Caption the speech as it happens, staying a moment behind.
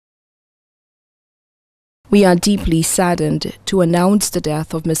We are deeply saddened to announce the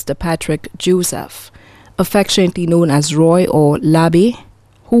death of Mr. Patrick Joseph, affectionately known as Roy or Labe,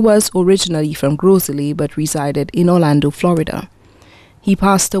 who was originally from Grosley but resided in Orlando, Florida. He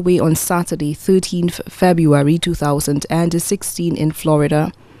passed away on Saturday, 13th February 2016 in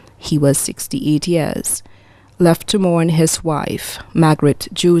Florida. He was 68 years. Left to mourn his wife, Margaret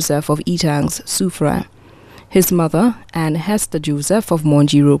Joseph of Etangs, Soufrière, his mother, Anne Hester Joseph of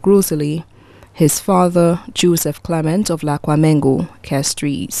Monjiro, Grosley, his father, Joseph Clement of Laquamengo,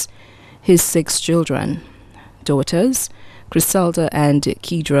 Castries, his 6 children, daughters, Griselda and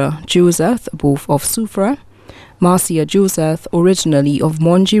Kedra Joseph, both of Soufrière, Marcia Joseph, originally of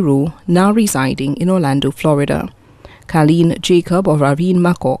Monjiro, now residing in Orlando, Florida, Colleen Jacob of Ravine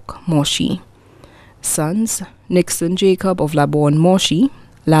Makok, Moshi. Sons, Nixon Jacob of Laborn, Moshi,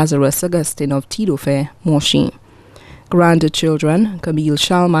 Lazarus Augustine of Tidofe, Moshi. Grandchildren, Camille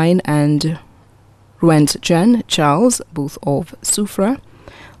Charlemagne and Ruent Jen Charles, both of Soufrière,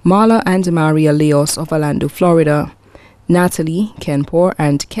 Marla and Maria Leos of Orlando, Florida, Natalie Kenpour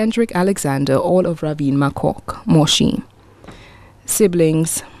and Kendrick Alexander, all of Ravine Makok, Moshi.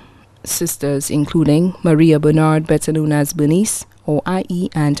 Siblings, sisters including Maria Bernard, better known as Bernice, or IE,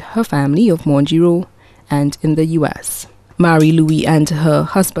 and her family of Monjiro and in the U.S. Marie Louis and her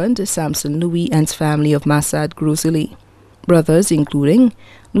husband, Samson Louis, and family of Massad, Grosley. Brothers including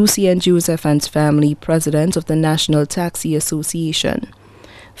Lucien Joseph and family, president of the National Taxi Association,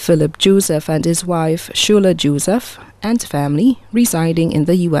 Philip Joseph and his wife, Shola Joseph, and family residing in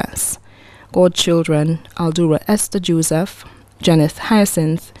the U.S. Godchildren, Aldura Esther Joseph, Janet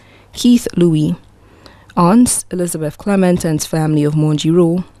Hyacinth, Keith Louis. Aunts, Elizabeth Clement and family of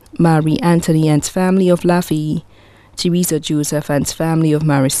Monjiro, Marie Anthony and family of Lafayette, Teresa Joseph and family of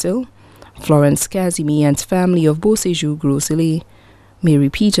Marisil, Florence Casimir and family of Beauséjour, Grosley, Mary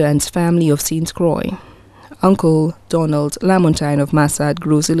Peter and family of St. Croix, Uncle Donald Lamontagne of Massad,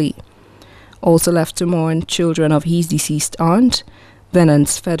 Grosley. Also left to mourn children of his deceased aunt,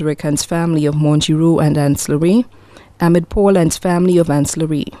 Venance Frederick and family of Monjiro and Ancillary, Ahmed Paul and family of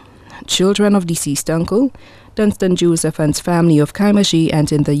Ancillary. Children of deceased uncle, Dunstan Joseph and family of Kaimaji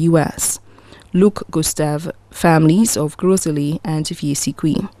and in the U.S. Luke Gustave, families of Grosley and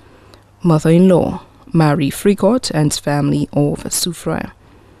Vieux-Sequi. Mother-in-law, Marie Fricot and family of Soufrière.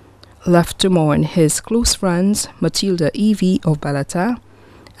 Left to mourn his close friends, Matilda Evie of Balata,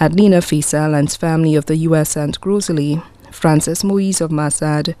 Adelina Faisal and family of the U.S. and Grosley, Francis Moise of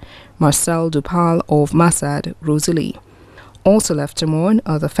Massad, Marcel Dupal of Massad, Grosley. Also left to mourn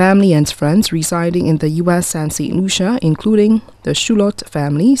other family and friends residing in the U.S. and St. Lucia, including the Chulot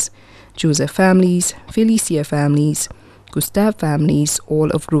families, Joseph families, Felicia families, Gustave families,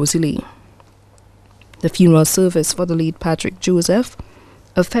 all of Grosley. The funeral service for the late Patrick Joseph,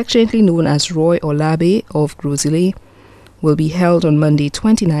 affectionately known as Roy or Labe of Grosley, will be held on Monday,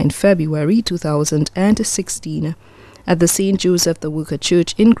 29 February 2016 at the St. Joseph the Worker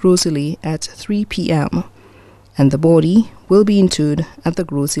Church in Grosley at 3 p.m. and the body will be interred at the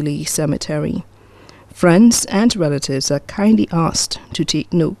Grosley Cemetery. Friends and relatives are kindly asked to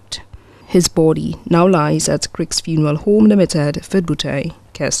take note. His body now lies at Crick's Funeral Home Limited, Fidbutay,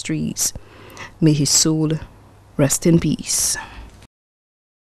 Castries. May his soul rest in peace.